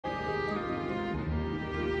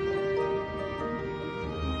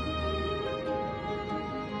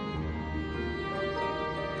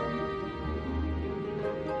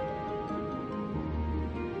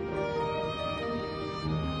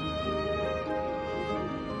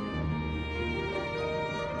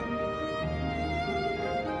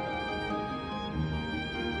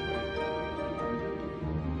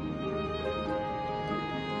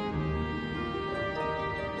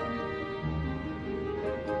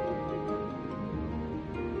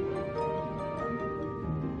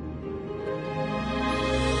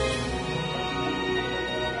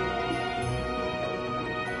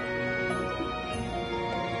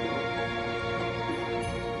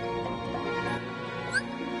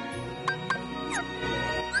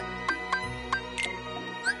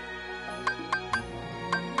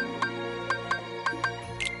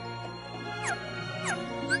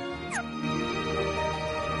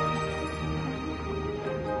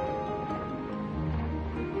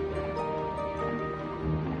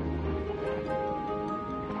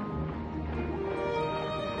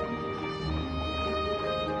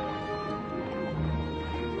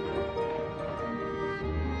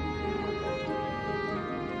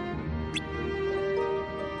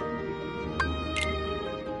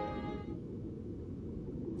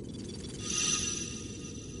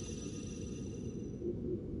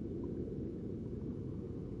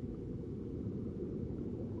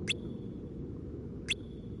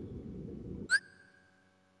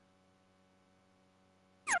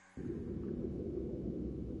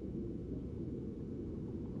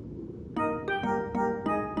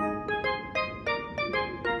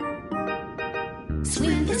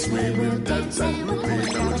Swing this way, we'll dance and we'll play.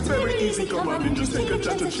 Now it's very easy, come on and just take a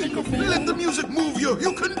chance and shake a thing. Let the music move you,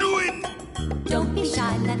 you can do it! Don't be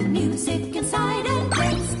shy, let the music inside and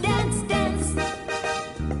dance, dance, dance.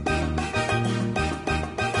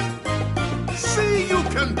 See, you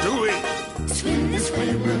can do it! Swing this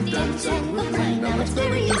way, we'll dance and we'll play. Now it's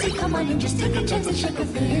very easy, come on and just take a chance and shake a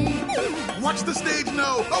thing. Watch the stage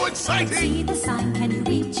now, how exciting! See the sign, can you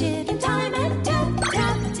reach it in time and tap,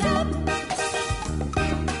 tap, tap.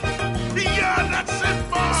 Yeah, that's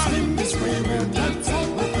it, boss! Swing this way, we'll dance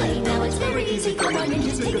and we'll play. Now it's very easy, come on and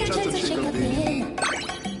just take a chance and shake a thing.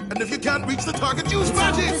 And if you can't reach the target, use It's all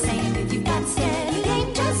magic! the same if you've got steady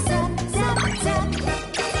aim, just zap, zap, zap.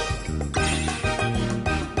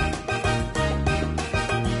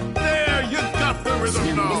 There, you got the rhythm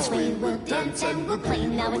Swing now! this way, we'll dance and we'll play.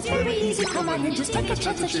 Now it's very easy, come on and just take a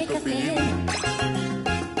chance and shake a thing.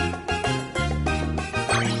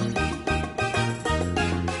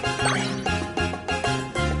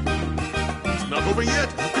 Not over yet,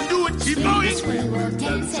 you can do it, keep Swing going! this way, we'll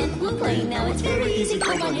dance and we'll play. Now it's very easy,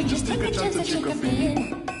 come on and just take a chance and shake a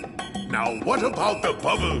thing. Now what about the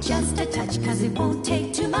bubbles? Just a touch, cause it won't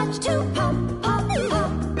take too much to pop, pop,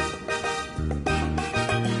 pop.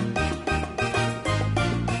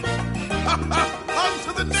 On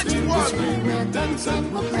to the next Swing this one! way, we'll dance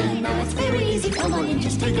and we'll play. Now it's very easy, come on and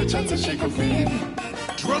just take a chance and shake a thing.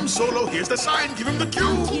 Drum solo, here's the sign, give him the cue!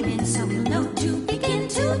 Count him in so we'll know to begin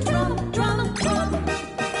to drum, drum, drum.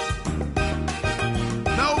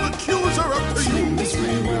 Now the cues are up to you! Swing this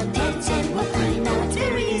way, we'll dance and we'll play. Now it's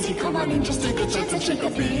very easy, come on and just take a chance and shake a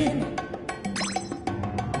thing.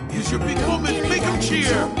 Here's your big moment, Really make him gotta cheer!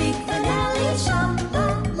 show big finale, sha,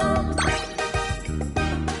 la, la.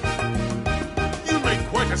 You made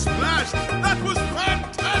quite a splash! That was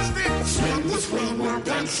fantastic! Swing this way, we'll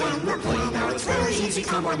dance and we'll play. Now it's very easy,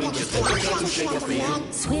 come on and just take a chance and shake a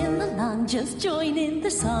thing. Swim along, just join in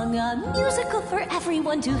the song. A musical for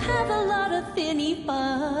everyone to have a lot of finny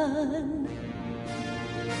fun.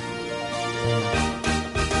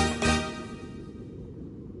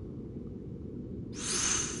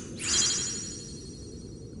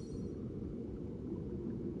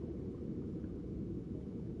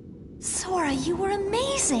 Sora, you were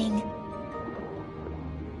amazing.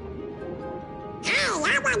 Hey,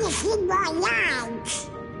 I want to see more lines.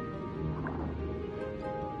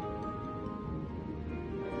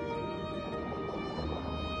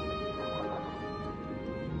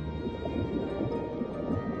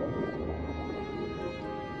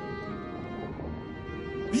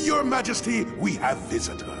 Your Majesty, we have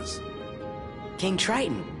visitors. King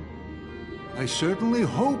Triton. I certainly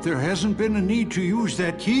hope there hasn't been a need to use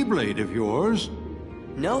that keyblade of yours.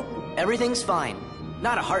 No, everything's fine.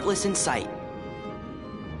 Not a heartless in sight.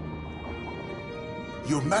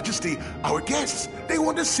 Your Majesty, our guests, they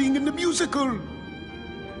want to sing in the musical.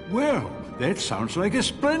 Well, that sounds like a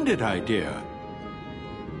splendid idea.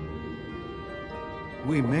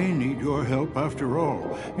 We may need your help after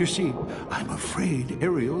all. You see, I'm afraid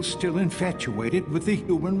Ariel's still infatuated with the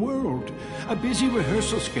human world. A busy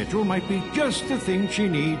rehearsal schedule might be just the thing she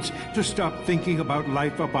needs to stop thinking about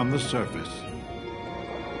life up on the surface.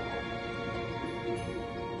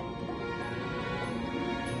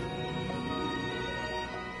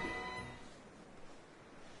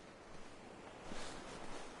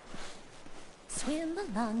 Swim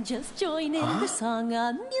along, just join in the song.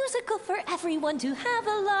 A musical for everyone to have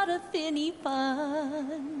a lot of finny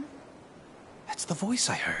fun. That's the voice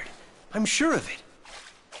I heard. I'm sure of it.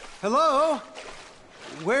 Hello?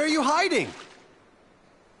 Where are you hiding?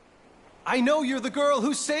 I know you're the girl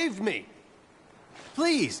who saved me.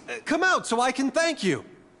 Please, come out so I can thank you.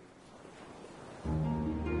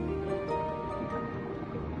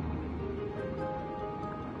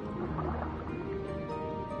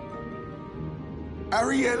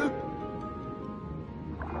 Ariel?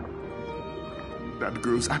 That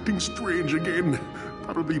girl's acting strange again.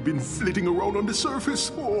 Probably been flitting around on the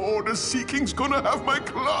surface. Oh, the Sea King's gonna have my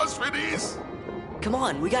claws for this. Come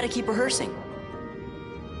on, we gotta keep rehearsing.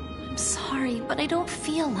 I'm sorry, but I don't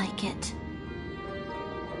feel like it.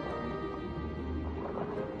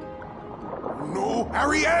 No,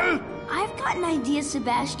 Ariel! I've got an idea,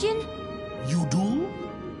 Sebastian. You do?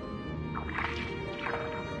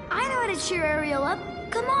 I know how to cheer Ariel up.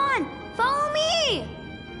 Come on, follow me!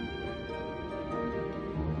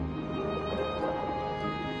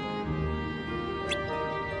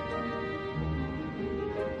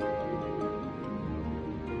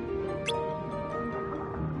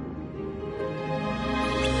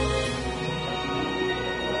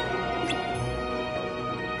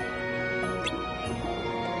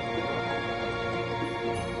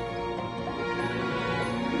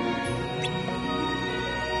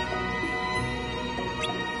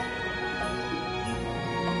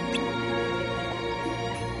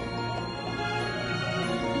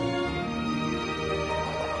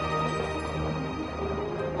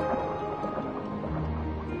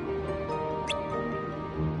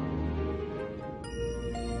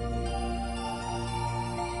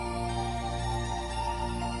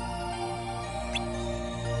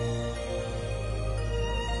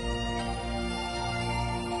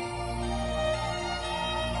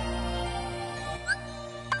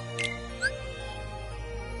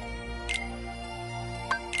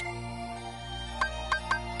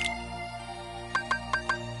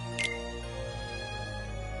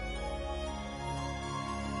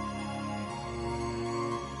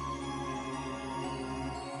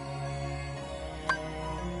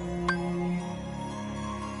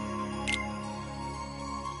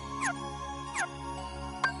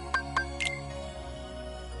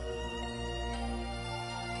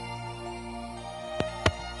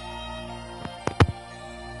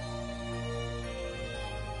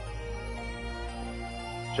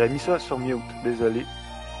 J'avais mis ça sur mute, désolé.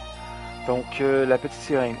 Donc, la petite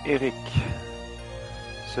sirène, Eric.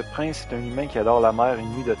 Ce prince est un humain qui adore la mer et une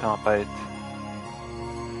nuit de tempête.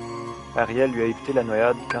 Ariel lui a évité la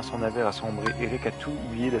noyade quand son navire a sombré. Eric a tout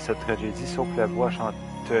oublié de cette tragédie, sauf la voix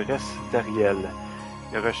chanteresse d'Ariel.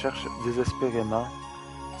 Il recherche désespérément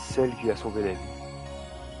celle qui lui a sauvé la vie.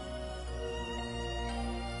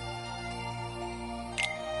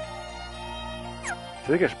 C'est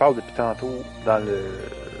vrai que je parle depuis tantôt dans le...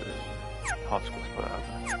 En tout cas, c'est pas grave.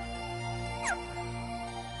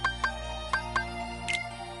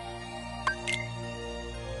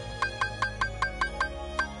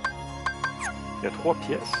 Il y a 3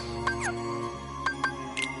 pièces.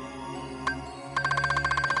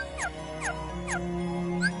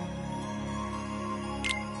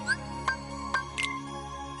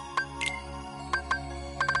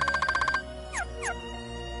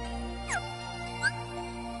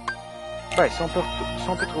 Ben, si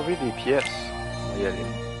on peut trouver des pièces, on va y aller.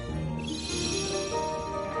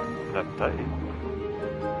 La tête.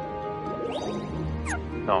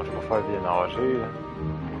 Non, je vais pas faire bien nager. Là.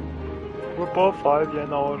 Je veux pas faire bien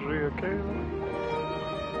nager, ok?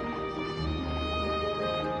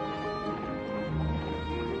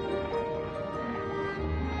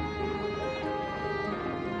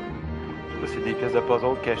 Là, c'est des pièces de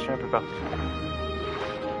puzzle cachées un peu partout.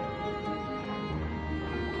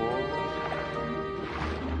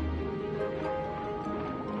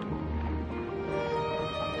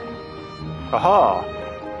 Ah!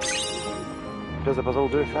 Pièce de puzzle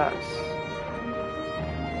 2 faces.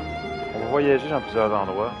 On va voyager dans plusieurs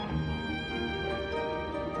endroits.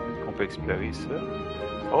 On peut explorer ça.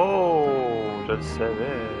 Oh! Je le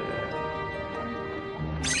savais.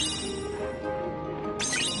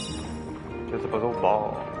 Pièce de puzzle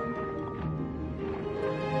bord.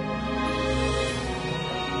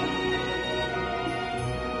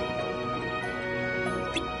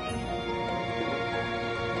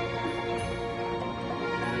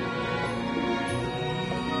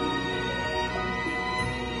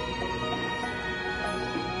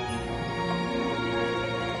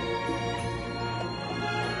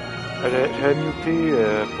 J'avais muté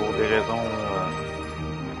pour des raisons...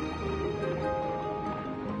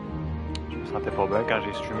 je me sentais pas bien quand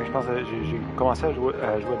j'ai streamé. Je pense que j'ai commencé à jouer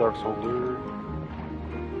Dark Souls 2.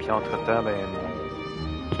 Puis entre-temps, ben,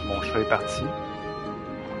 mon chat est parti.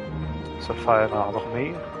 Ça le faire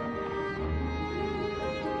endormir.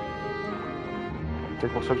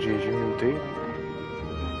 Peut-être pour ça que j'ai muté.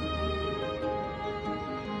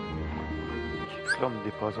 J'ai comme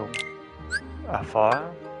des puzzles à faire.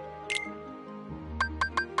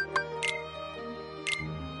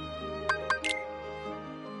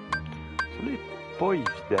 Pas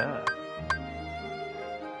évident.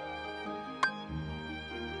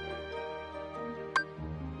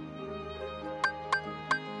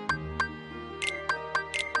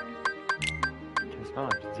 Quasiment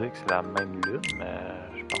envie de dire que c'est la même lune, mais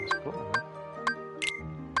je pense pas. Hein?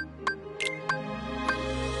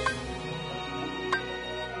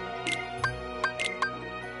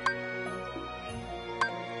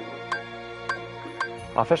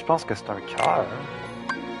 En fait, je pense que c'est un cœur. Hein?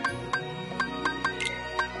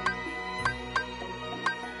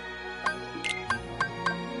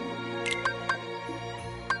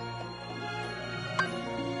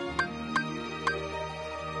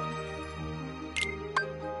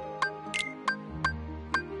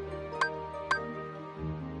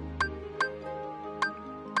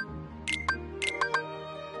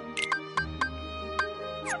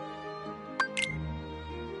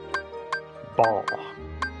 Bon.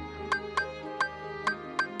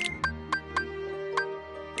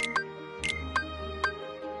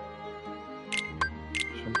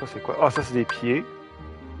 Je sais même pas c'est quoi. Ah, ça c'est des pieds.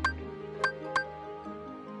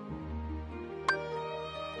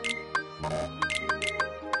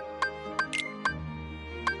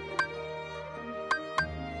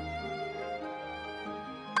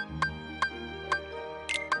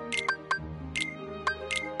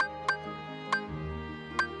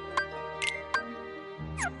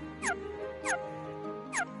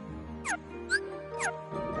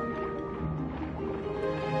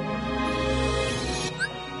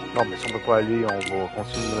 Non, mais si on peut pas aller, on va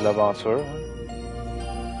continuer l'aventure.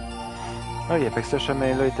 Ah, il y avait que ce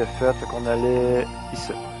chemin-là était fait, qu'on allait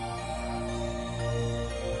ici.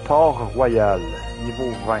 Port-Royal,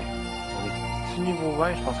 niveau 20. On est-tu niveau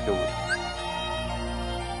 20? Je pense que oui.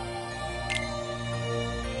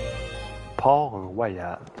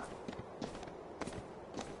 Port-Royal.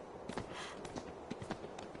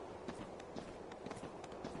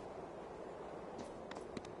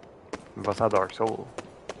 On va ça à Dark Souls.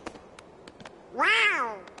 Wow!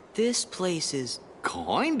 This place is...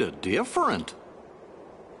 Kinda different.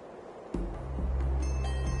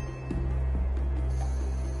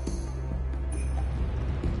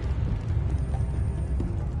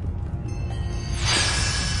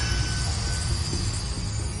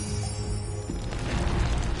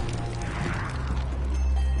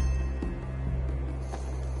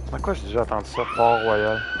 Pourquoi j'ai déjà entendu ça,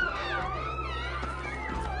 Port-Royal?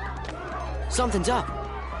 Something's up.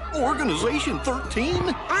 Organization 13? On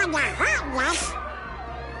the homeless.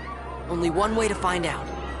 Only one way to find out.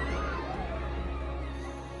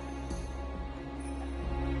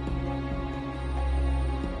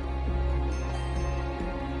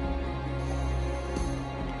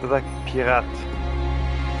 Peut-être pirate.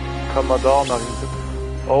 Commodore Marine.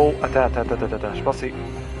 Oh, attends. Je pense que c'est...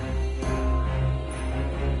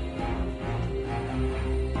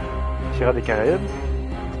 Pirates des Caraïbes?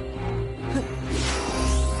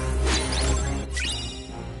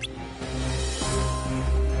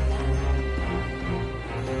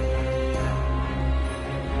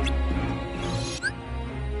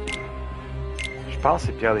 Je pense que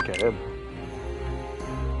c'est Pirates des Caraïbes.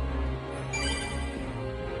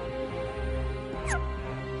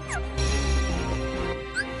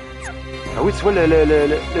 Ah oui, tu vois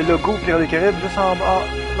le logo Pirates des Caraïbes juste en bas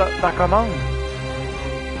dans la commande.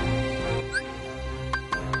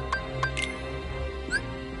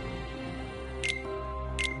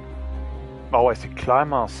 Bah ouais, c'est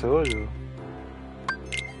clairement ça, là.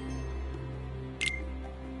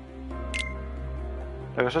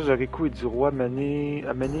 La recherche de Riku et du roi a mené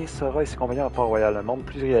Sora et ses compagnons à Port-Royal, un monde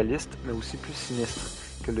plus réaliste, mais aussi plus sinistre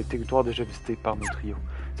que le territoire déjà visité par nos trios.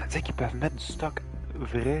 Ça veut dire qu'ils peuvent mettre du stock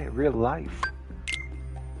vrai, real life.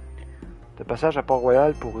 De passage à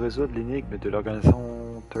Port-Royal pour résoudre l'énigme de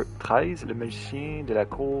l'organisation 13, le magicien de la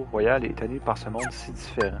cour royale est étonné par ce monde si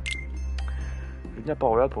différent. Venu à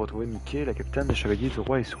Port-Royal pour retrouver Mickey, la capitaine des chevaliers du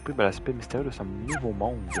roi est surpris par l'aspect mystérieux de ce nouveau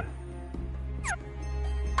monde.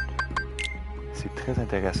 C'est très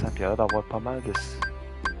intéressant, puis il y a l'air d'avoir pas mal de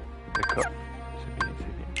cas. C'est bien.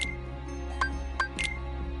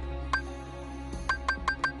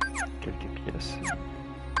 Quelques pièces.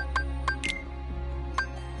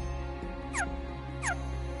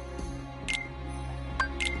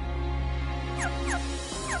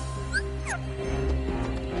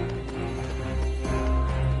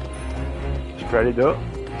 Je peux aller là,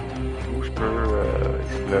 ou je peux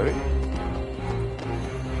explorer.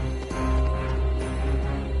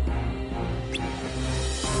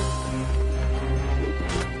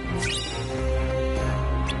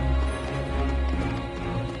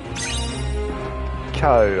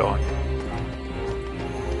 Cœur.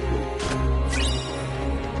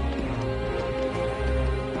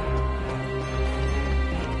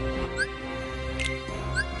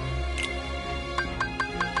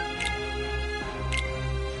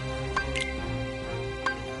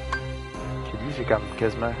 J'ai quand même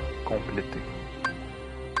quasiment complété.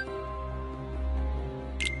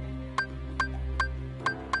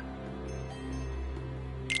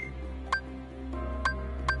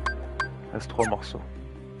 Il reste 3 morceaux.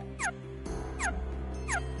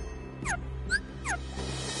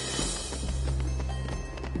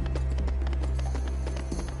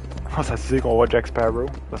 Oh, ça se dit qu'on voit Jack Sparrow.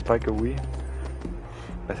 J'espère que oui.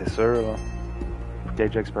 Ben c'est sûr, là. Faut qu'il y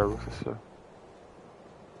ait Jack Sparrow, c'est sûr.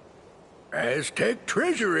 Aztec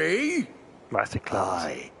treasury? Ben c'est clair.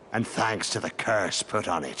 Aye, and thanks to the curse put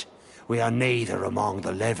on it, we are neither among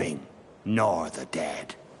the living nor the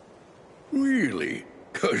dead. Really?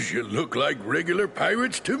 'Cause you look like regular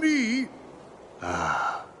pirates to me.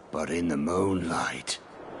 Ah, but in the moonlight.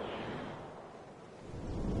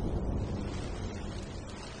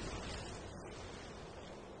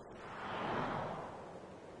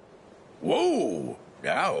 Whoa!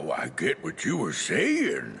 Now I get what you were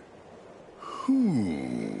saying.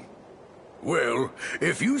 Well,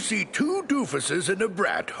 if you see 2 doofuses and a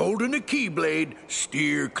brat holding a keyblade,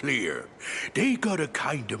 steer clear. They got a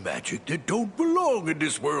kind of magic that don't belong in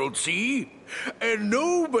this world, see? And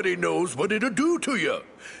nobody knows what it'll do to you,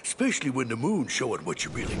 especially when the moon's showing what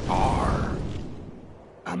you really are.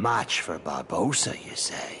 A match for Barbossa, you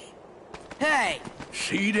say? Hey!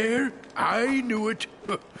 See there? I knew it.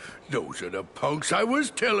 Those are the punks I was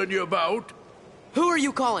telling you about. Who are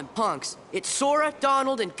you calling punks? It's Sora,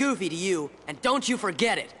 Donald, and Goofy to you, and don't you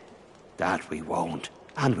forget it. That we won't.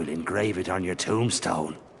 And we'll engrave it on your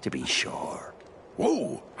tombstone, to be sure.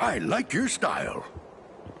 Whoa, I like your style.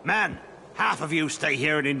 Men, half of you stay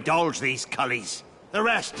here and indulge these cullies. The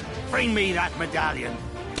rest, bring me that medallion.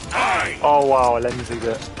 Aye! Oh wow, la musique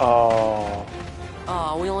de... Oh...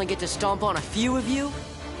 Oh, we only get to stomp on a few of you?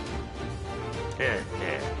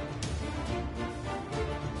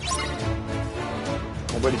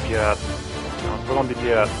 bat les pirates. On se bat contre des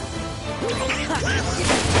pirates.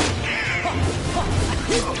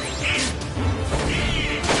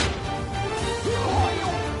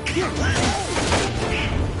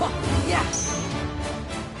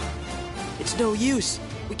 It's no use.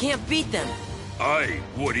 We can't beat them. Aye,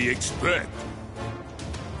 what do you expect?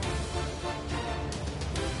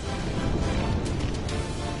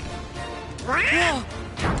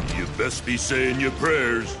 You best be saying your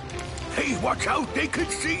prayers. Hey, watch out, they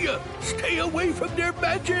could see you. Stay away from their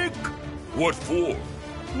magic. What for?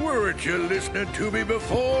 Weren't you listening to me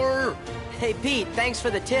before? Hey, Pete, thanks for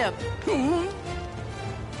the tip.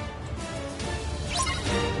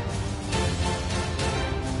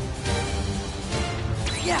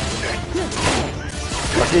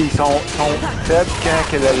 Ok, ils sont faibles quand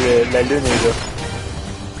que la lune est là.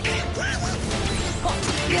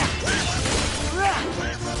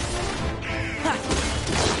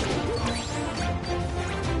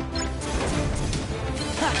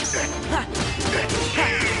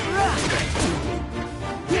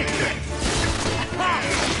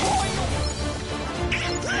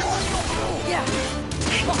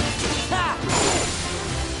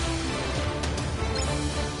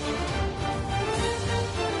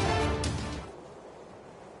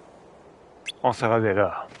 On se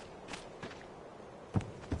reverra.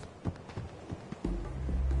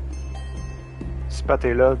 Si Pat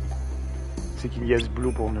est là, c'est qu'il y a du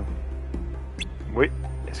boulot pour nous. Oui,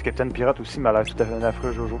 et ce Capitaine Pirate aussi m'a l'air tout à fait un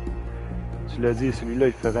affreux Jojo. Tu l'as dit, celui-là,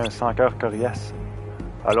 il ferait un sans-cœur coriace.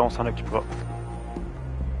 Alors on s'en occupera.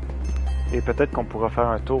 Et peut-être qu'on pourra faire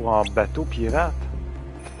un tour en bateau pirate.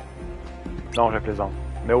 Non, je plaisante.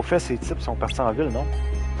 Mais au fait, ces types sont partis en ville, non?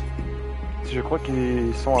 Je crois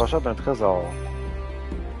qu'ils sont en recherche d'un trésor.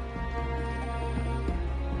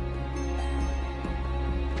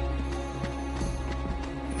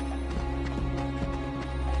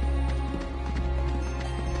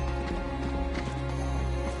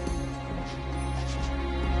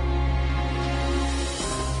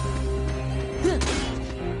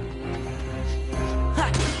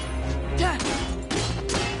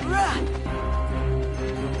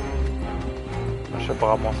 Je sais pas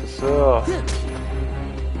ramasser ça.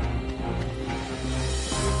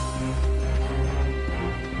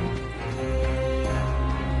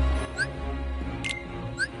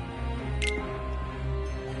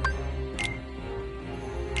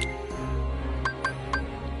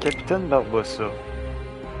 Capitaine Barbossa.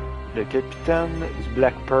 Le capitaine du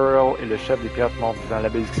Black Pearl et le chef des pirates morts-vivants. La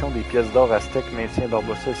bénédiction des pièces d'or aztèques maintient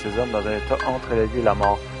Barbossa et ses hommes dans un état entre la vie et la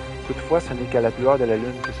mort. Toutefois, ce n'est qu'à la lueur de la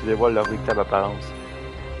lune que se dévoile leur véritable apparence.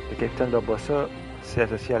 Le capitaine Barbossa s'est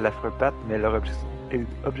associé à l'affreux Pat, mais leur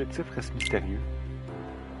objectif reste mystérieux.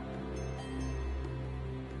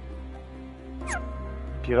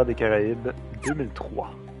 Pirates des Caraïbes,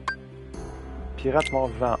 2003. Pirate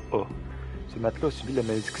mort-vivant A. Ce matelot a subi la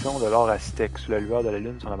malédiction de l'or aztèque. Sous la lueur de la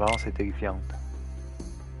lune, son apparence est terrifiante.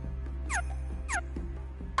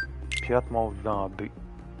 Pirate mort-vivant B.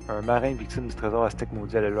 Un marin victime du trésor aztèque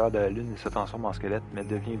maudit à la lueur de la lune, il se transforme en squelette, mais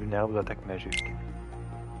devient vulnérable aux attaques magiques.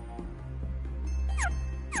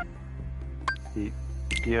 Et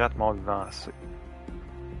Pirate mort-vivant C.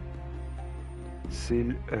 C'est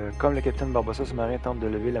comme le capitaine Barbossa, ce marin tente de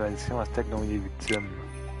lever la malédiction aztèque dont il est victime.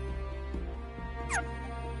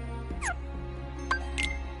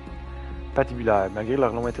 Pat et Buller. Malgré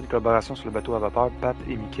leur lointaine collaboration sur le bateau à vapeur, Pat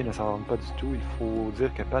et Mickey ne s'entendent pas du tout. Il faut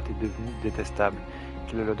dire que Pat est devenu détestable,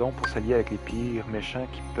 qu'il a le don pour s'allier avec les pires méchants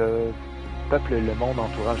qui peuplent le monde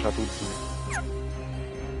entourant le château de Disney.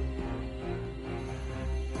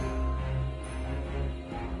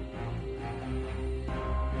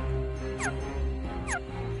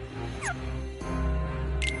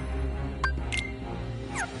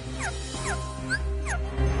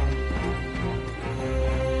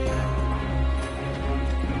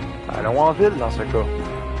 Allons en ville dans ce cas.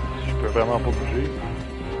 Je peux vraiment pas bouger.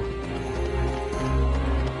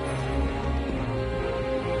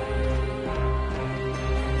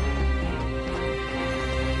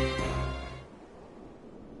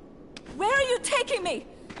 Where are you taking me?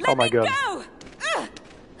 Oh my God. Go!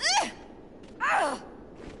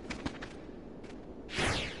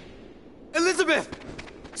 Elizabeth!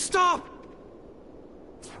 Stop!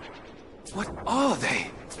 What are they?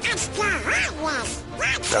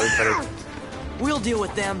 We'll deal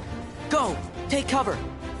with them. Go! Take cover!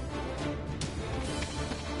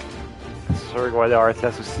 C'est sûr qu'il va y avoir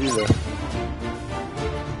Atlas aussi, là.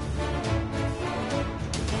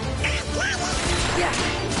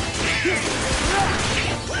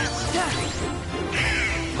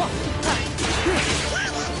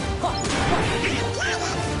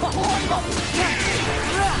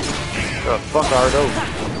 The fuck are those?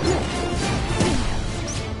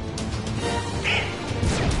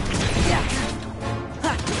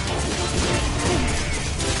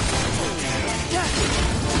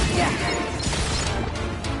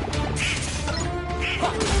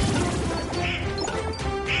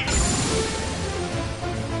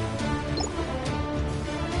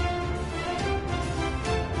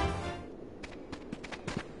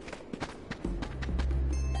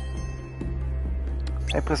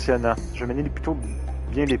 Impressionnant. Je menais plutôt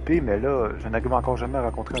bien l'épée, mais là, je n'arrive encore jamais à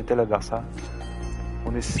rencontrer un tel adversaire.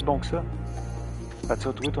 On est si bon que ça? As-tu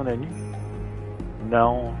retrouvé ton ami?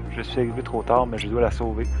 Non, je suis arrivé trop tard, mais je dois la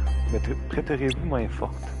sauver. Me traiterez-vous moins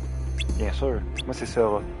forte? Bien sûr, moi c'est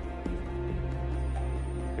Sarah.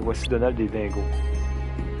 Et voici Donald des Dingos.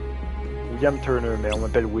 William Turner, mais on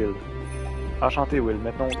m'appelle Will. Enchanté, Will.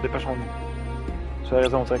 Maintenant, dépêchons-nous. Tu as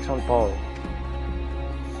raison, direction le port.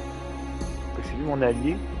 C'est lui mon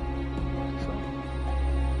allié? C'est ça?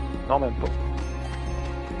 Non, même pas.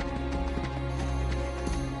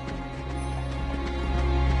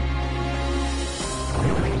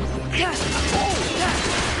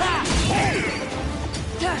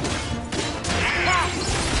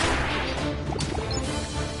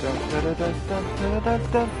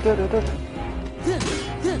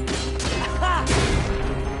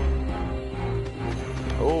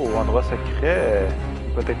 Oh, endroit secret.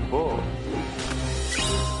 Peut-être pas.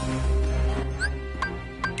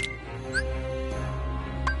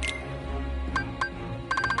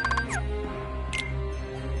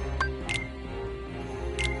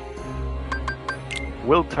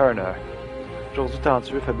 Will Turner. Aujourd'hui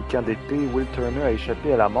talentueux fabricant d'épées, Will Turner a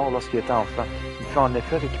échappé à la mort lorsqu'il était enfant. Il fut en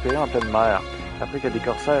effet récupéré en pleine mer. Après que des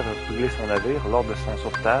corsaires eurent brûlé son navire lors de son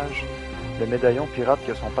sauvetage, le médaillon pirate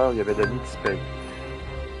que son père lui avait donné disparut.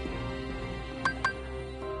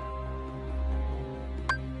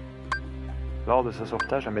 Lors de ce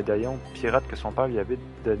sauvetage, un médaillon pirate que son père lui avait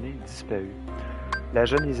donné disparut. La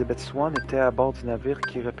jeune Elizabeth Swan était à bord du navire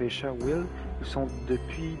qui repêcha Will. Ils sont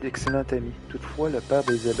depuis d'excellents amis. Toutefois, le père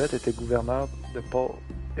d'Elizabeth étant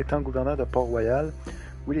gouverneur de Port-Royal,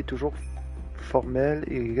 Will est toujours formel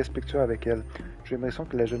et respectueux avec elle. J'ai l'impression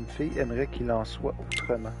que la jeune fille aimerait qu'il en soit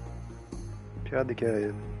autrement. Pirates des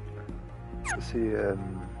Caraïbes. Ça, c'est... comment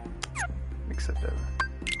il s'appelle?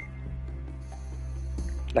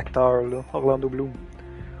 L'acteur, là, Orlando Bloom.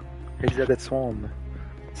 Elizabeth Swan.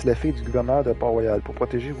 C'est la fille du gouverneur de Port-Royal. Pour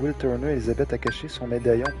protéger Will Turner, Elizabeth a caché son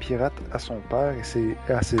médaillon pirate à son père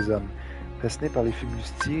et à ses hommes. Fascinée par les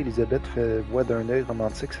flibustiers, Elizabeth fait voix d'un œil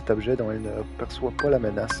romantique cet objet dont elle ne perçoit pas la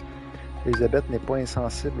menace. Elizabeth n'est pas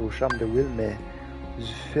insensible au charme de Will, mais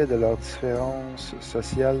du fait de leur différence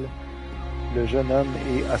sociale, le jeune homme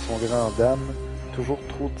est, à son grand dam, toujours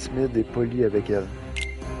trop timide et poli avec elle.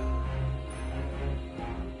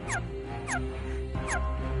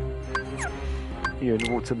 Et un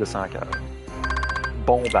nouveau type de sans-cœur.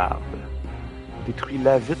 Bombarde.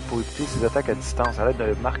 Détruis-la vite pour éviter ses attaques à distance. À l'aide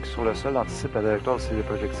de marques sur le sol, anticipe la trajectoire de ses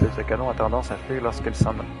projectiles. Ce canon a tendance à fuir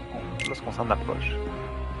lorsqu'on s'en approche.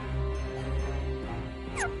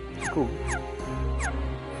 C'est cool.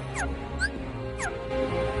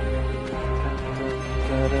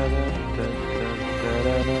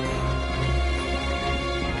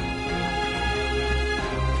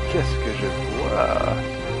 Qu'est-ce que je vois?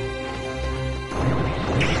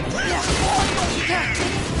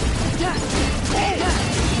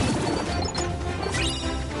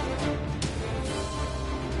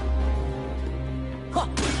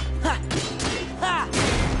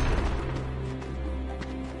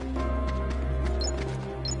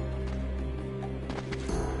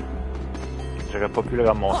 J'aurais pas pu le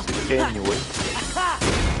ramasser anyway.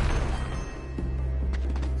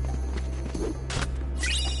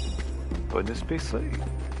 Bonus PC.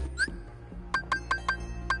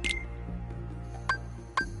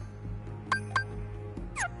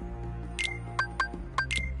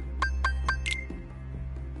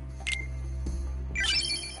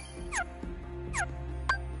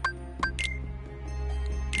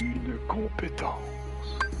 Une compétence.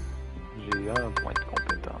 J'ai un point de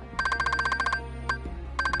compétence.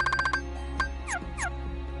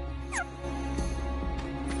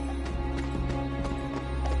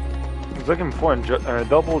 Je dirais qu'il me faut un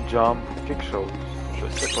double jump ou quelque chose. Je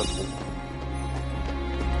sais pas trop.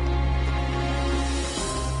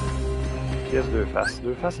 Pièce deux faces.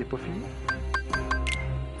 Deux faces, il est pas fini?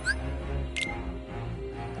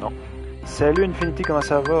 Non. Salut Infinity, comment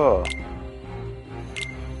ça va?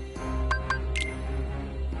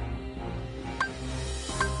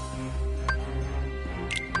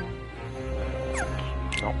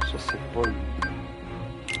 Non, ça c'est pas lui.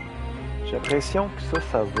 l'impression que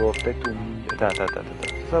ça va peut-être au milieu. Attends.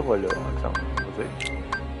 Ça va là, exemple. On va dire.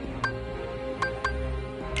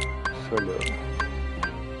 Ça là.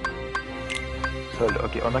 Ça là.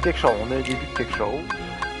 Ok, on a quelque chose. On a le début de quelque chose.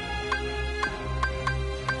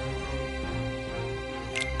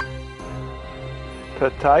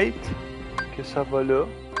 Peut-être que ça va là.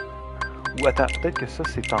 Ou attends, peut-être que ça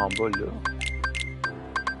c'est en bas là.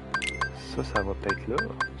 Ça va peut-être là.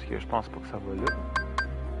 Parce que je pense pas que ça va là.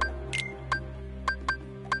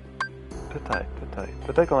 Peut-être.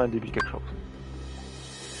 Peut-être qu'on a le début de quelque chose.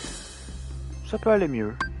 Ça peut aller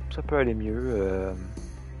mieux.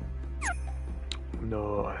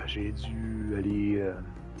 Non, j'ai dû aller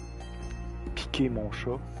piquer mon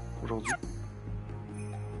chat aujourd'hui.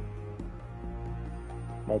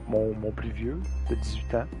 Mon plus vieux, de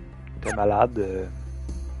 18 ans, était malade.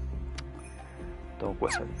 Donc ouais,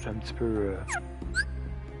 c'est un petit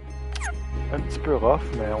peu rough,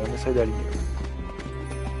 mais on essaie d'aller mieux.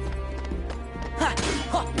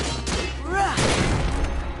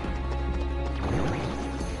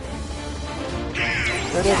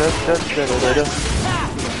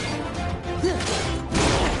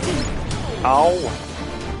 Ow!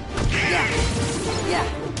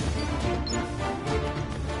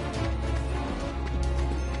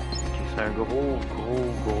 C'est un gros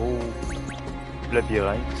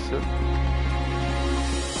labyrinthe, ça.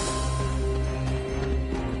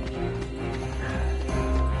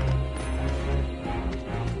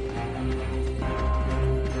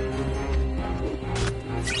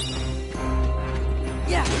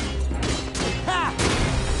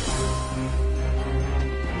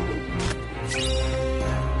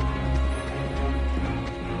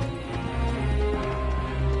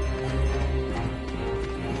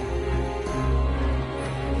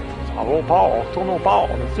 Au port, on retourne au port.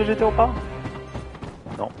 On a-tu j'étais au port?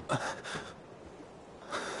 Non.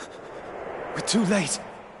 We're too late.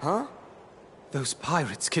 Huh? Those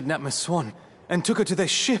pirates kidnapped Miss Swan and took her to their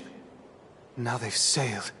ship. Now they've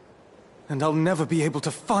sailed, and I'll never be able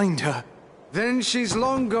to find her. Then she's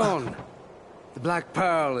long gone. The Black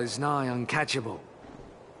Pearl is nigh uncatchable.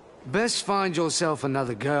 Best find yourself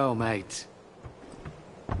another girl, mate.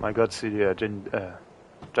 My God, c'est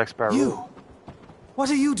Jack Sparrow. You? What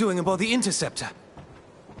are you doing aboard the Interceptor?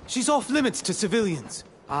 She's off limits to civilians.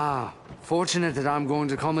 Ah, fortunate that I'm going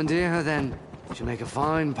to commandeer her then. She'll make a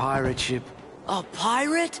fine pirate ship. A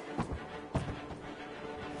pirate?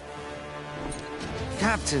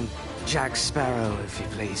 Captain Jack Sparrow, if you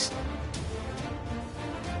please.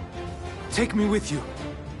 Take me with you.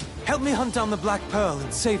 Help me hunt down the Black Pearl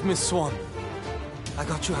and save Miss Swan. I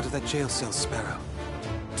got you out of that jail cell, Sparrow.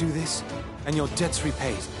 Do this, and your debt's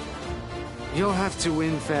repaid. You'll have to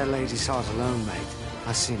win fair lady's heart alone, mate.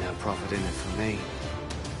 I see no profit in it for me.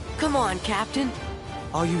 Come on, Captain.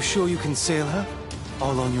 Are you sure you can sail her?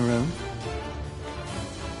 All on your own?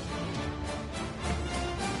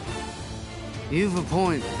 You've a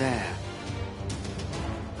point there.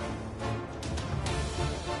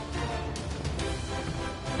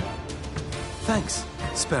 Thanks,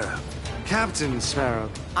 Sparrow. Captain Sparrow.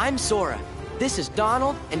 I'm Sora. This is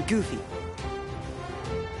Donald and Goofy.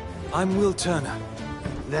 I'm Will Turner.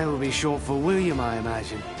 That will be short for William, I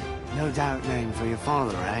imagine. No doubt name for your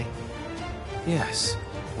father, eh? Yes.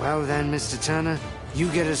 Well then, Mr. Turner, you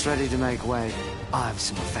get us ready to make way. I have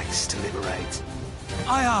some effects to liberate.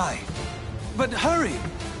 Aye. But hurry!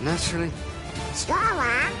 Naturally.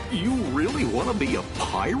 Sora? You really want to be a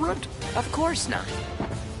pirate? Of course not.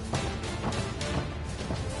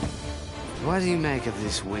 What do you make of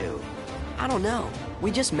this Will? I don't know. We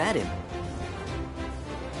just met him.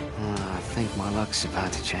 I think my luck's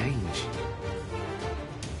about to change.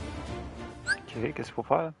 Ok, qu'est-ce qu'il faut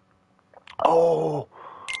faire? Oh!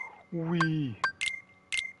 Oui!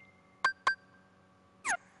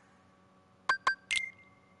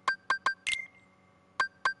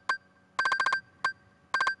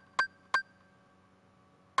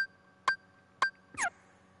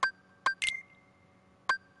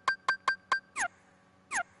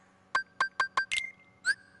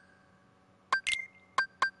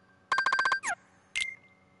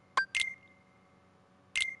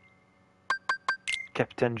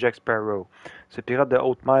 Capitaine Jack Sparrow. Ce pirate de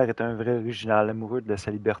haute mer est un vrai original, amoureux de sa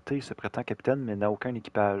liberté. Il se prétend capitaine, mais n'a aucun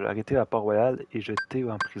équipage. Arrêté à Port-Royal et jeté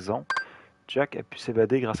en prison, Jack a pu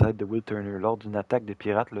s'évader grâce à l'aide de Will Turner. Lors d'une attaque de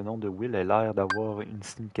pirates, le nom de Will a l'air d'avoir une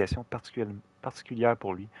signification particulière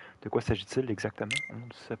pour lui. De quoi s'agit-il exactement? On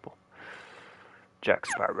ne sait pas. Jack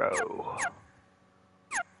Sparrow.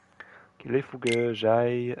 Ok, là, il faut que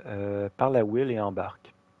j'aille parler à Will et embarque.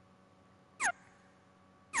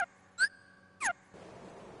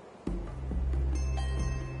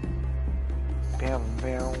 Je vais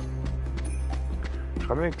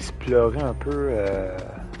quand même explorer un peu le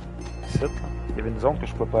site. Il y avait une zone que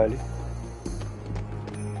je pouvais pas aller.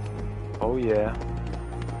 Oh yeah.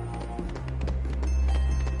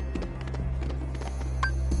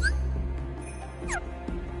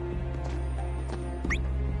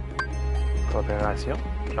 Coopération.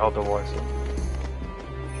 J'ai hâte de voir ça.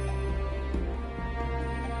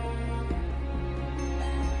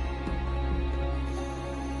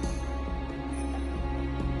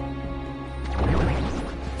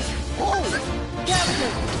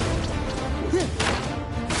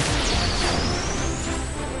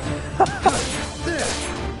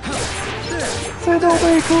 C'est donc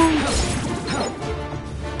bien cool!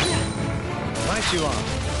 Right you are.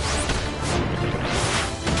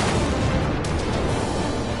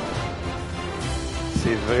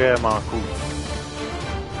 C'est vraiment cool.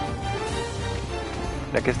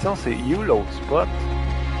 La question c'est où l'autre spot?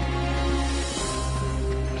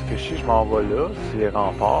 Parce que si je m'en vais là, c'est les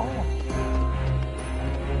remparts.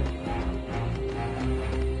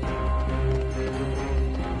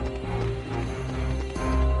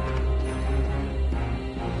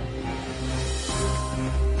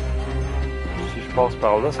 Si je passe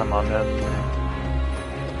par là, ça m'emmène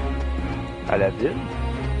à la ville.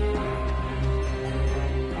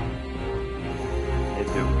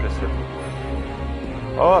 Je sais pas.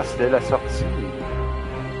 Ah, c'était la sortie.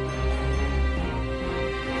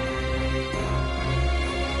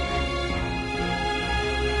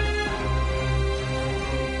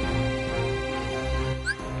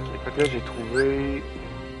 Ok, fait que là, j'ai trouvé...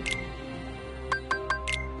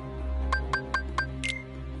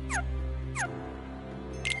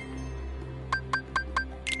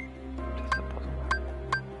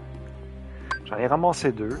 J'en ai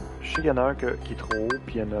ramassé deux. Je sais qu'il y en a un qui est trop haut,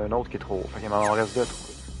 puis il y en a un autre qui est trop haut. Fait qu'il m'en reste deux à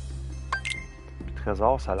trouver. Puis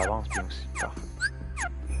trésor, ça l'avance bien aussi. Parfait.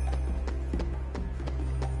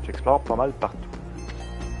 J'explore pas mal partout.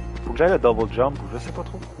 Faut que j'aille le double jump ou je sais pas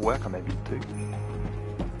trop quoi comme habileté.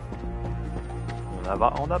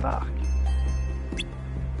 On embarque.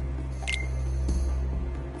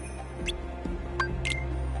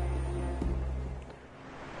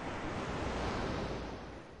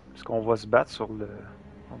 Est-ce qu'on va se battre sur le...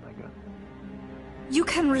 Oh my god. You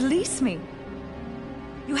can release me.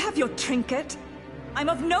 You have your trinket. I'm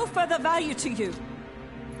of no further value to you.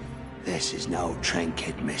 This is no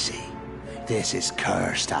trinket, Missy. This is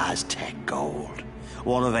cursed Aztec gold.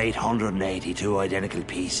 One of 882 identical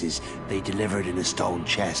pieces they delivered in a stone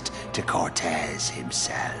chest to Cortez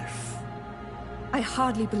himself. I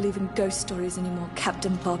hardly believe in ghost stories anymore,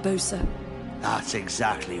 Captain Barbosa. That's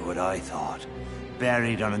exactly what I thought.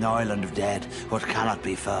 Buried on an island of dead, but cannot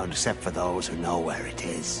be found except for those who know where it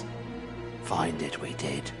is. Find it we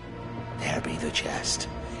did. There be the chest.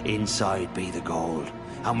 Inside be the gold.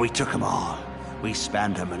 And we took 'em all. We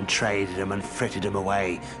spent 'em and traded 'em and fritted 'em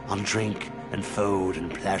away on drink and food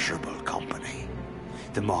and pleasurable company.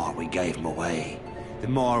 The more we gave 'em away, the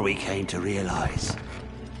more we came to realize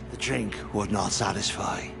the drink would not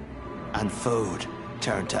satisfy, and food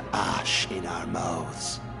turned to ash in our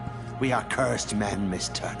mouths. We are cursed men, Miss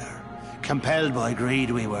Turner. Compelled by greed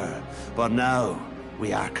we were, but now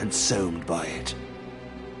we are consumed by it.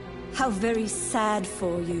 How very sad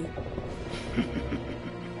for you.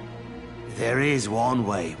 There is one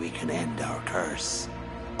way we can end our curse.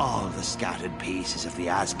 All the scattered pieces of the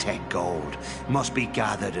Aztec gold must be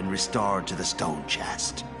gathered and restored to the stone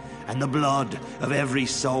chest. And the blood of every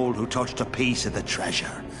soul who touched a piece of the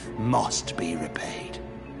treasure must be repaid.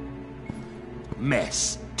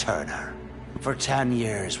 Miss Turner, for 10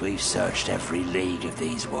 years we've searched every league of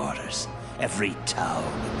these waters, every town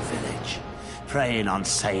and village, preying on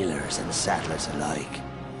sailors and settlers alike.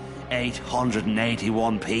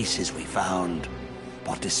 881 pieces we found,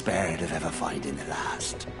 but despaired of ever finding the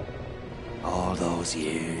last. All those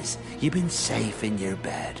years, you've been safe in your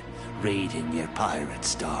bed, reading your pirate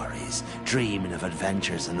stories, dreaming of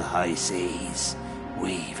adventures in the high seas.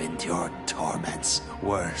 We've endured torments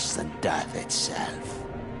worse than death itself.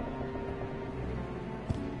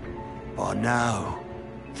 But now,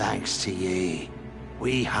 thanks to ye,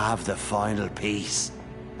 we have the final piece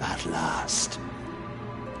at last.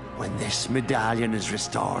 When this medallion is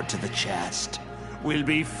restored to the chest, we'll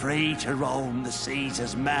be free to roam the seas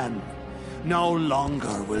as men. No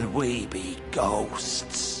longer will we be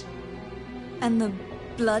ghosts. And the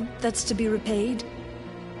blood that's to be repaid?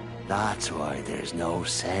 That's why there's no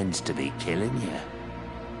sense to be killing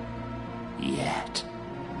you. Yet.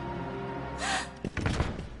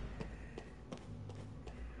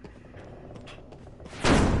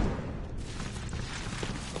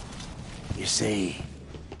 You see,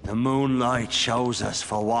 The moonlight shows us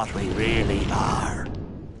for what we really are.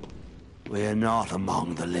 We are not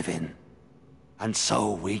among the living, and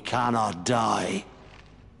so we cannot die.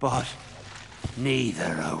 But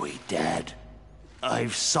neither are we dead.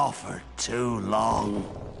 I've suffered too long.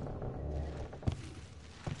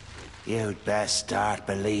 You'd best start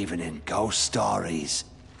believing in ghost stories,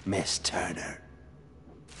 Miss Turner.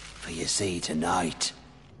 For you see, tonight,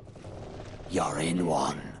 you're in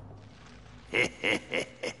one.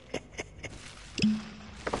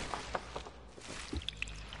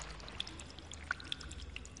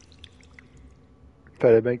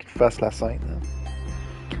 Fallait bien qu'il fasse la scène. Hein.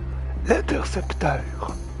 L'intercepteur.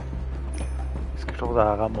 Est-ce quelque chose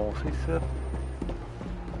à ramasser, ça?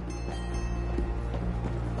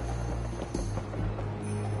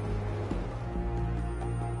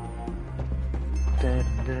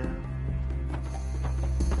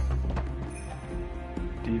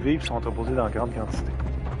 Des vivres sont entreposés dans grande quantité.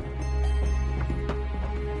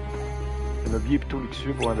 Le mobilier est plutôt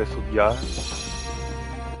luxueux pour un vaisseau de guerre.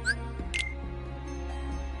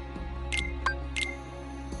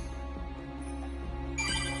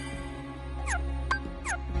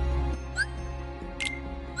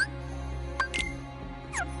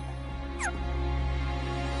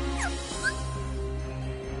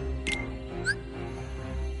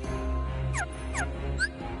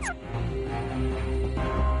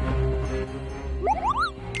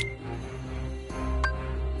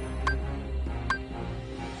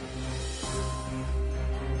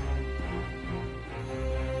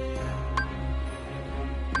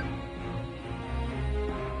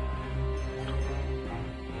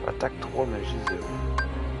 Attaque 3, magie 0.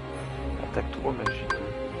 Attaque 3, magie 2.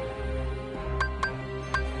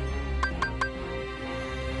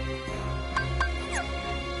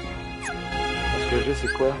 Ce que j'ai,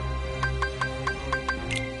 c'est quoi?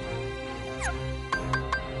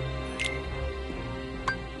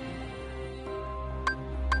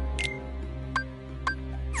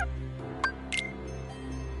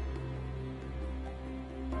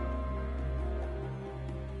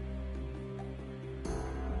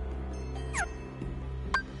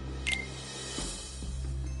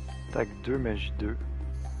 Attaque 2, magie 2.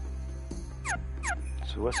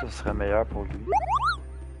 Tu vois, ça serait meilleur pour lui.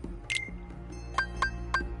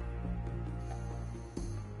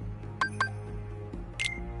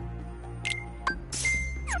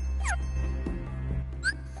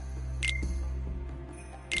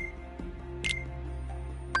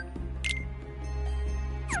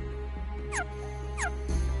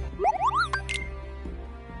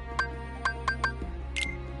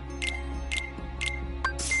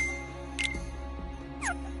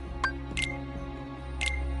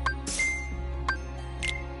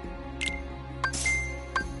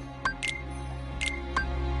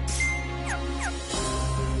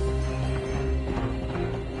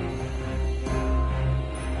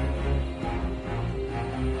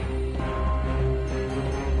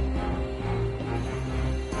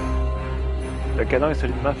 Le canon est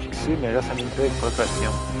solidement fixé, mais reste à manipuler avec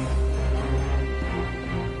précaution.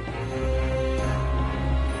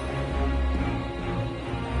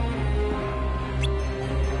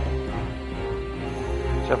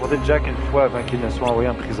 J'ai affronté Jack une fois avant qu'il ne soit envoyé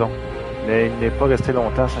en prison, mais il n'est pas resté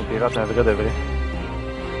longtemps sans pirate un vrai de vrai.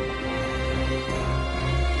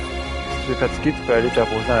 Si tu es fatigué, tu peux aller te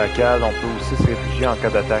reposer dans la cale, on peut aussi se réfugier en cas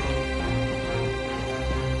d'attaque.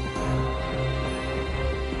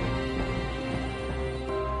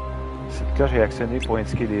 Là, j'ai actionné pour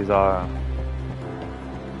indiquer des heures.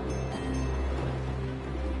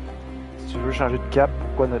 Si tu veux changer de cap,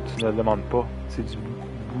 pourquoi tu ne le demandes pas? C'est du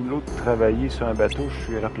boulot de travailler sur un bateau, je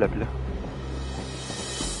suis raplapla.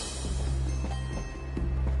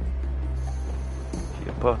 Il n'y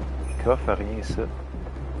a pas de coffre, rien ça.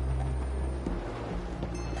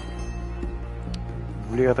 Vous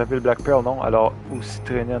voulez rattraper le Black Pearl? Non? Alors aussi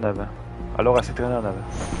traîner en avant. Alors assez traîner en avant.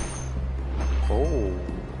 Oh!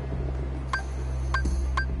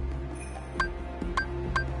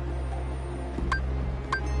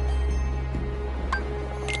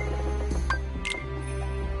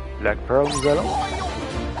 Black Pearl, nous allons.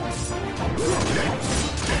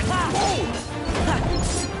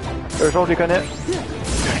 Eux autres, je les connais.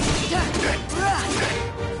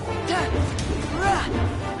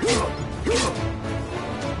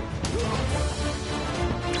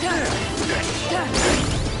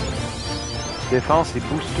 Défense et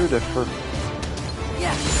booster de feu.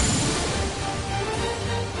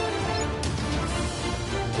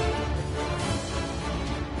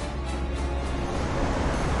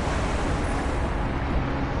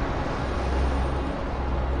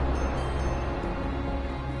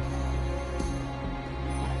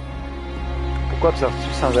 Pourquoi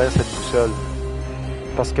observes-tu sans arrêt cette boussole?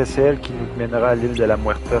 Parce que c'est elle qui nous mènera à l'île de la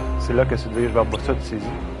Muerta. C'est là que se dirige vers Bossa de saisie.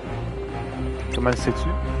 Comment le sais-tu?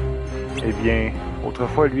 Eh bien,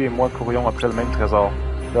 autrefois, lui et moi courions après le même trésor,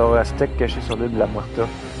 l'or aztèque caché sur l'île de la Muerta.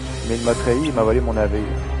 Mais il m'a trahi et m'a volé mon navire.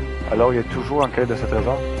 Alors il est toujours en quête de ce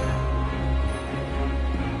trésor?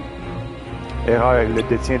 Erreur, il le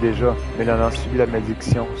détient déjà, mais il en a subi la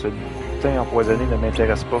malédiction. Ce butin empoisonné ne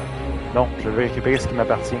m'intéresse pas. Non, je veux récupérer ce qui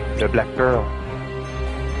m'appartient, le Black Pearl.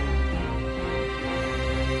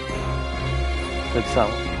 Ça a du sens.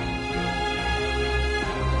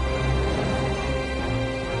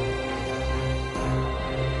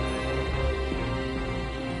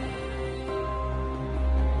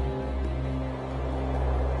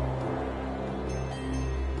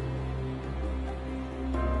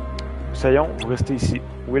 Essayons, vous restez ici.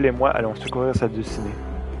 Will et moi allons secourir sa dulcinée.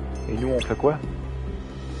 Et nous, on fait quoi?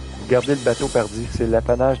 Gardez le bateau pardi, c'est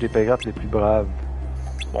l'apanage des pirates les plus braves.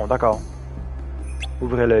 Bon, d'accord.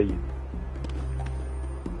 Ouvrez l'œil.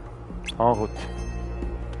 En route.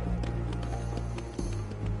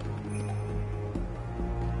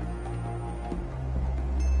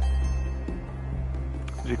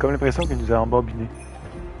 J'ai comme l'impression qu'il nous a embobiné.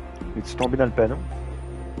 Es-tu tombé dans le panneau?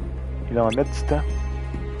 Il en met du temps.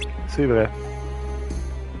 C'est vrai.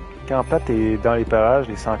 Quand Pat est dans les parages,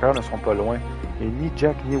 les 100 cœurs ne sont pas loin, et ni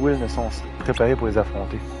Jack ni Will ne sont préparés pour les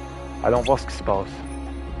affronter. Allons voir ce qui se passe.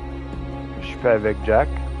 Je suis pas avec Jack,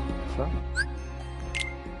 ça?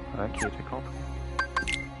 Ok, j'ai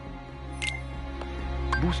compris.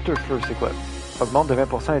 Booster feu, c'est quoi? Augmente de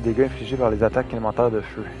 20% les dégâts infligés par les attaques élémentaires de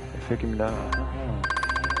feu. Effet cumulatif.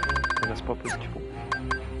 Il reste pas plus qu'il faut.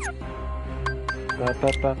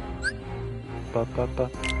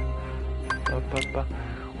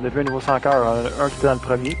 On a vu un nouveau 100 cœurs, un qui était dans le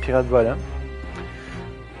premier, pirate volant.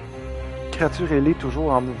 Créature ailée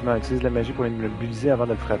toujours en mouvement, utilise la magie pour l'immobiliser avant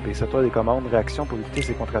de le frapper. Ça toi des commandes, réactions pour éviter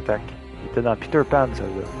ses contre-attaques. Il était dans Peter Pan,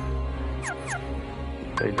 celle-là.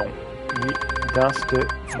 Ils l'ont mis dans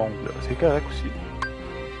ce monde-là. C'est correct aussi.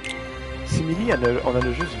 Simili, on en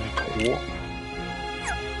a juste vu 3.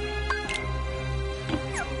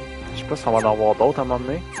 Je sais pas si on va en avoir d'autres à un moment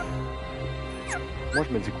donné. Moi,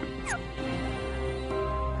 je me dis que oui.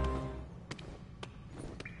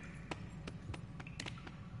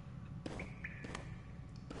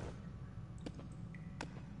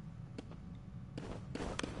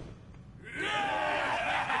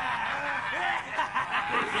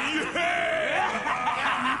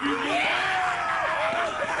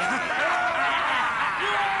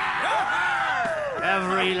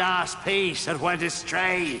 Every last piece that went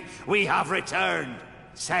astray, we have returned,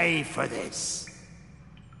 save for this.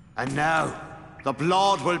 And now, the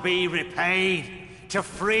blood will be repaid to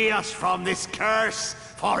free us from this curse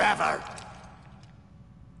forever.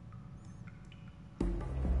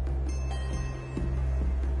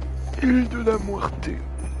 Île de la Muerte.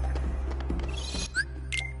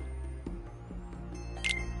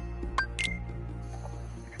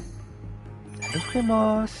 Allô,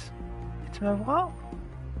 Frémos. Tu vas voir?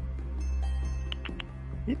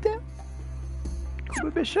 Il était? Coupe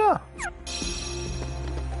bébé chat.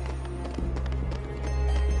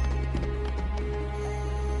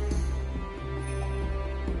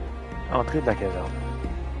 Entrée de la caverne.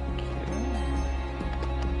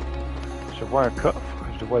 Je vois un coffre.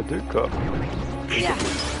 Je vois 2 coffres. Les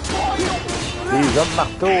hommes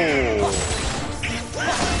marteaux.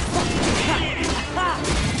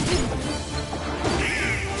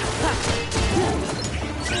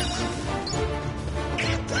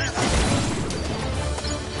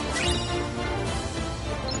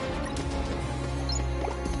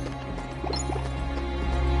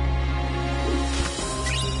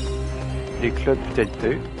 Éclat de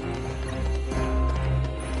vitalité.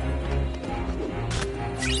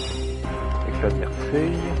 Éclat de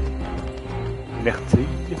myrtille.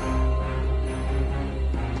 Myrtille.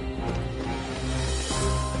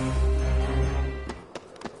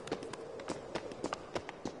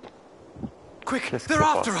 Quick, they're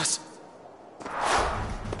after us!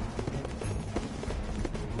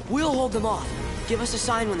 We'll hold them off. Give us a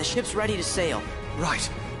sign when the ship's ready to sail. Right.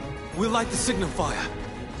 We'll light the signal fire.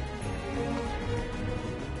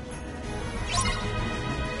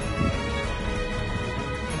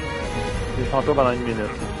 Les fantômes pendant 1 minute.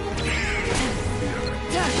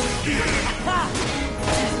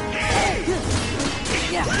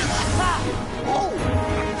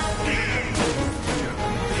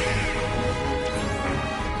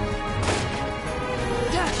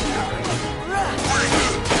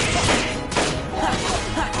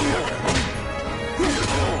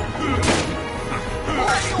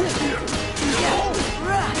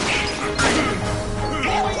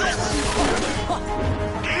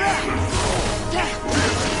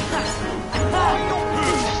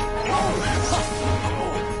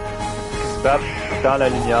 se battre dans la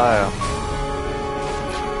lumière.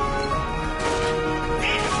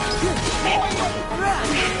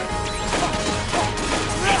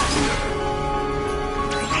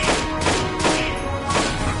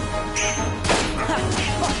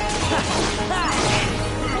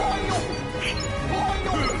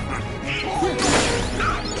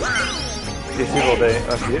 C'est Jourdain.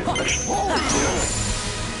 Ok.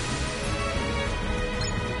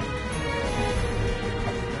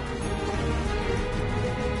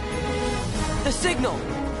 The signal!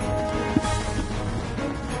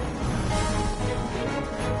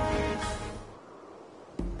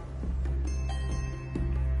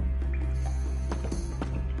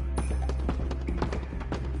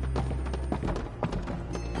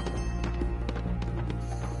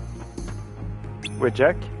 Ouais,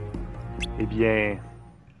 Jack? Eh bien,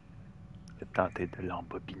 j'ai tenté de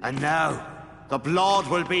l'embobiner. And now, the blood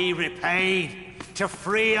will be repaid to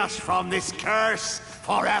free us from this curse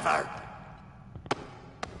forever.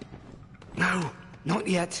 No, not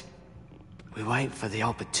yet. We wait for the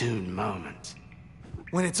opportune moment.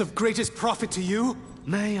 When it's of greatest profit to you?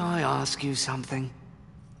 May I ask you something?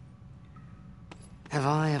 Have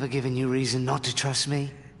I ever given you reason not to trust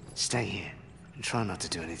me? Stay here, and try not to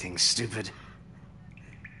do anything stupid.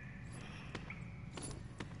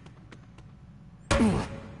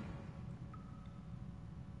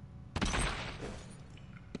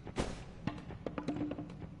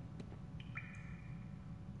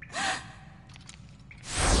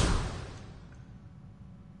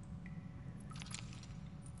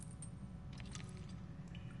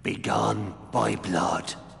 Begun by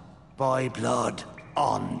blood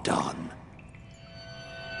undone.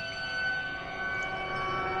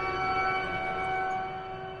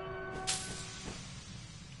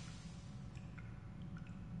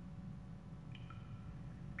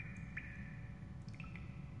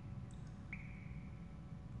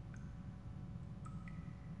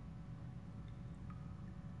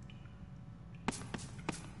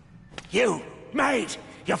 You, maid,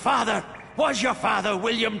 your father, was your father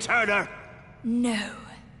William Turner? No.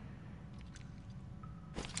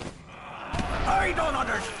 I don't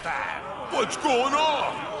understand. What's going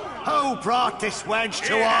on? Who brought this wench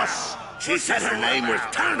to us? She said her name was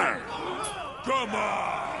Turner. Come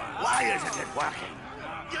on. Why isn't it working?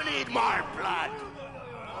 You need more blood.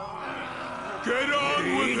 Get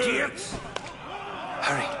on with idiots.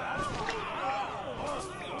 Hurry.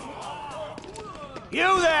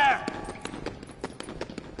 You there!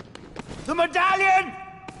 The medallion!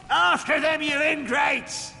 After them, you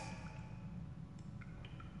ingrates!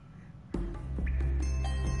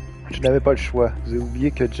 Je n'avais pas le choix. Vous avez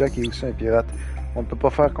oublié que Jack est aussi un pirate. On ne peut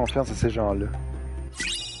pas faire confiance à ces gens-là.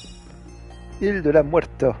 Île de la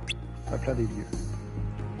Muerta. Un plan des lieux.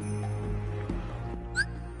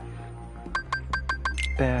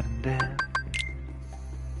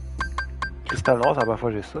 Cristal noir, c'est la première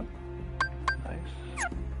fois que j'ai ça. Nice.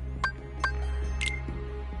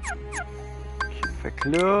 Okay, fait que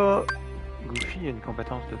là, Goofy a une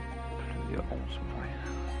compétence de plus de 11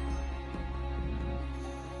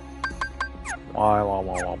 points.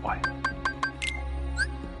 Ouais.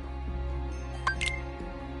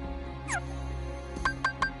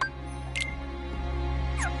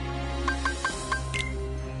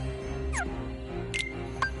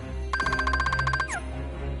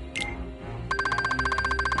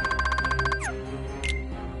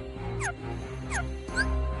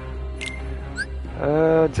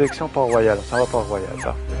 Direction Port-Royal, ça va Port-Royal,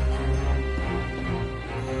 parfait.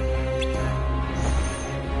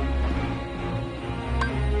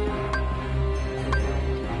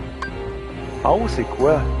 En haut, c'est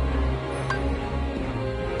quoi?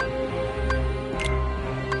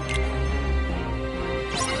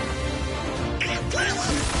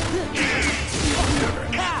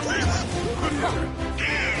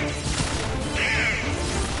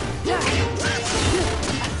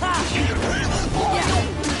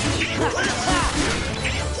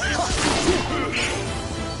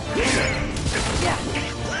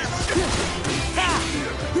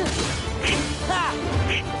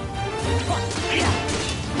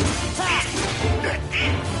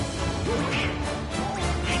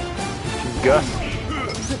 Gosse.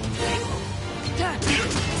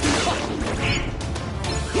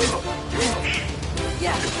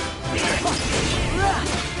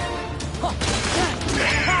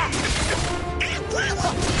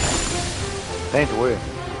 Putain, toi.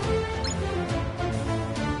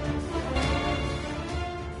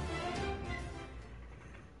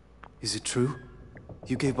 Is it true?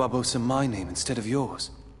 You gave Barbossa my name instead of yours.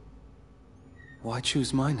 Why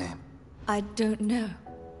choose my name? I don't know.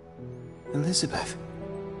 Elizabeth,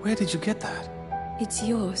 Where did you get that? It's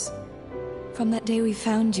yours. From that day we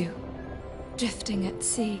found you, drifting at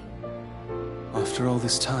sea. After all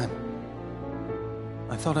this time,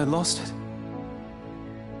 I thought I lost it.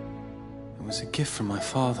 It was a gift from my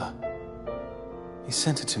father. He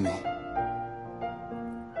sent it to me.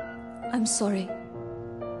 I'm sorry.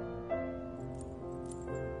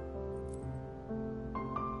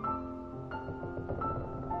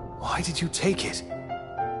 Why did you take it?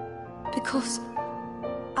 Because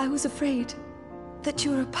I was afraid that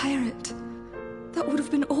you were a pirate. That would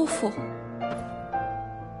have been awful.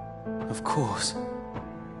 Of course.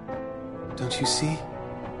 Don't you see?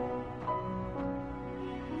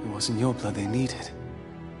 It wasn't your blood they needed.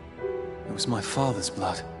 It was my father's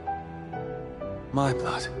blood. My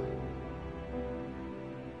blood.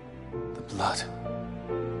 The blood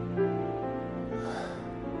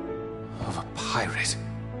of a pirate.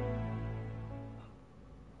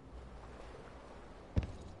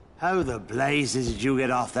 How the blazes did you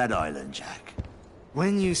get off that island, Jack?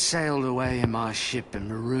 When you sailed away in my ship and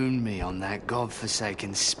marooned me on that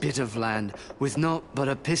godforsaken spit of land with naught but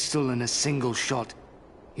a pistol and a single shot,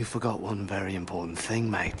 you forgot one very important thing,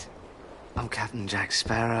 mate. I'm Captain Jack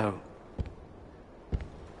Sparrow.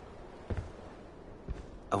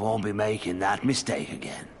 I won't be making that mistake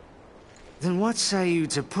again. Then what say you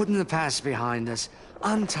to putting the past behind us,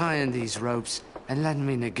 untying these ropes, and letting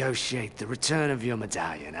me negotiate the return of your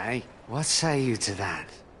medallion, eh? What say you to that?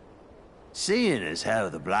 Seeing as how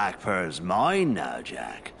the Black Pearl's mine now,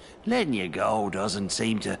 Jack, letting you go doesn't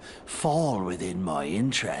seem to fall within my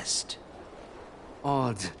interest.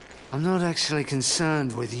 Odd. I'm not actually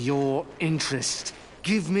concerned with your interest.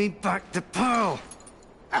 Give me back the pearl!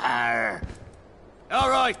 Arr. All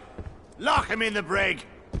right, lock him in the brig.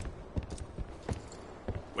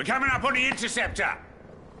 We're coming up on the interceptor.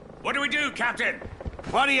 What do we do, Captain?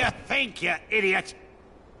 What do you think, you idiot?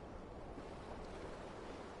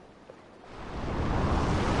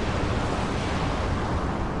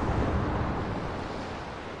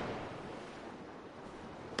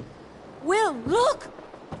 Will, look!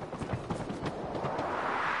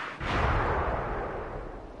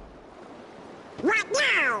 What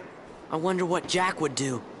now? I wonder what Jack would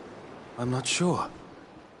do. I'm not sure.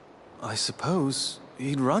 I suppose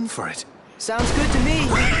he'd run for it. Sounds good to me.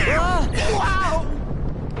 Wow!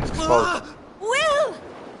 Will!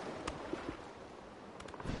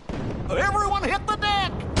 Everyone hit the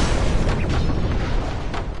deck!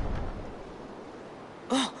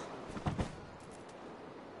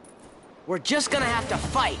 We're just gonna have to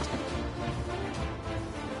fight.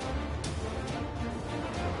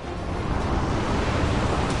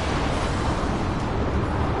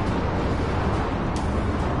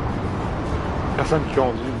 Personne qui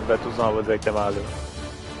conduit, le bateau s'en va directement là.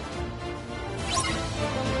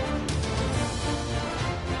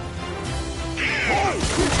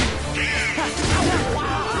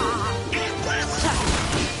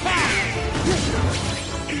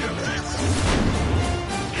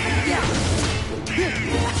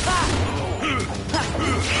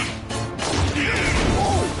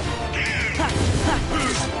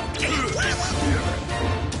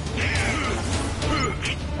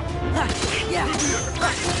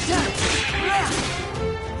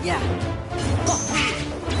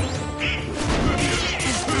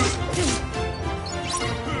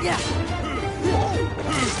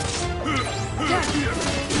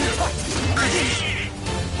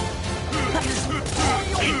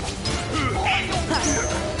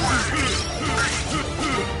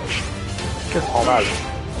 Qu'est-ce qu'on a là?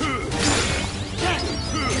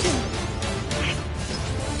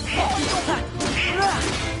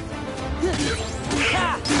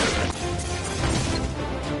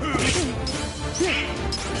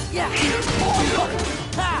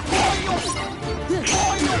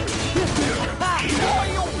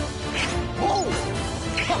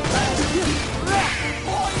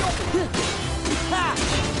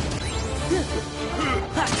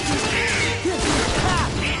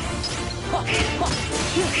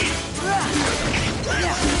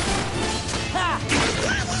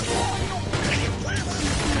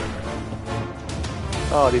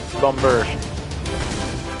 Oh, des petits bombers.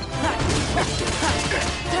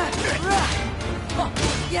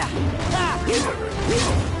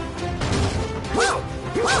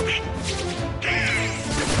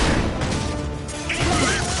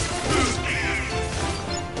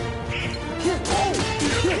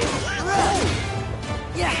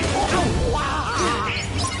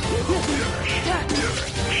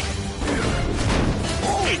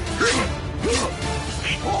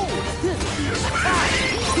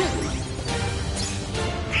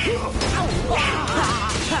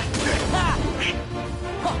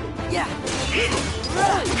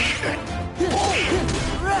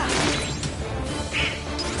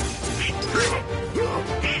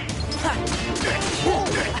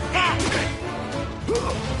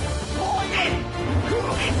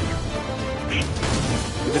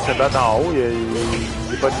 battre en haut, il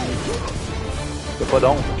n'y a pas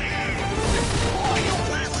d'ombre.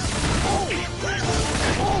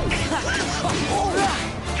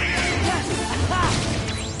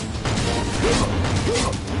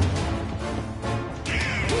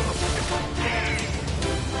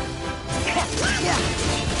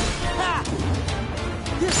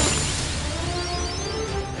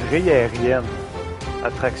 Grille aérienne.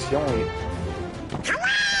 Attraction et...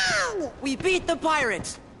 We beat the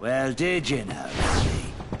pirates! Well, did you know?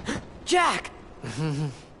 Jack!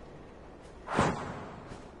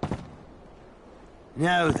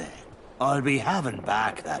 Now then, I'll be having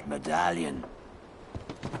back that medallion.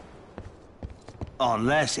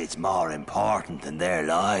 Unless it's more important than their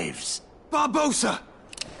lives. Barbossa!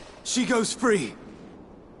 She goes free.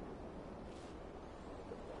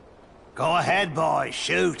 Go ahead, boy,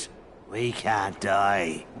 shoot. We can't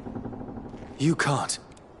die. You can't.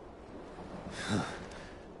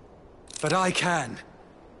 But I can.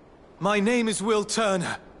 My name is Will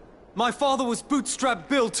Turner. My father was Bootstrap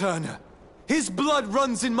Bill Turner. His blood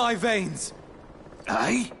runs in my veins.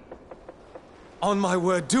 Aye? On my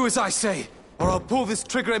word, do as I say, or I'll pull this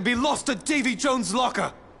trigger and be lost at Davy Jones'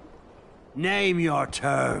 locker. Name your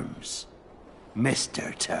terms,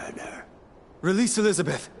 Mr. Turner. Release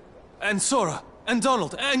Elizabeth, and Sora, and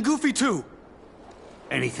Donald, and Goofy too.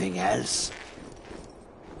 Anything else?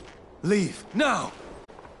 Leave, now!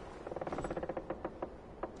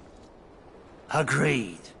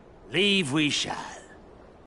 Agreed. Leave we shall.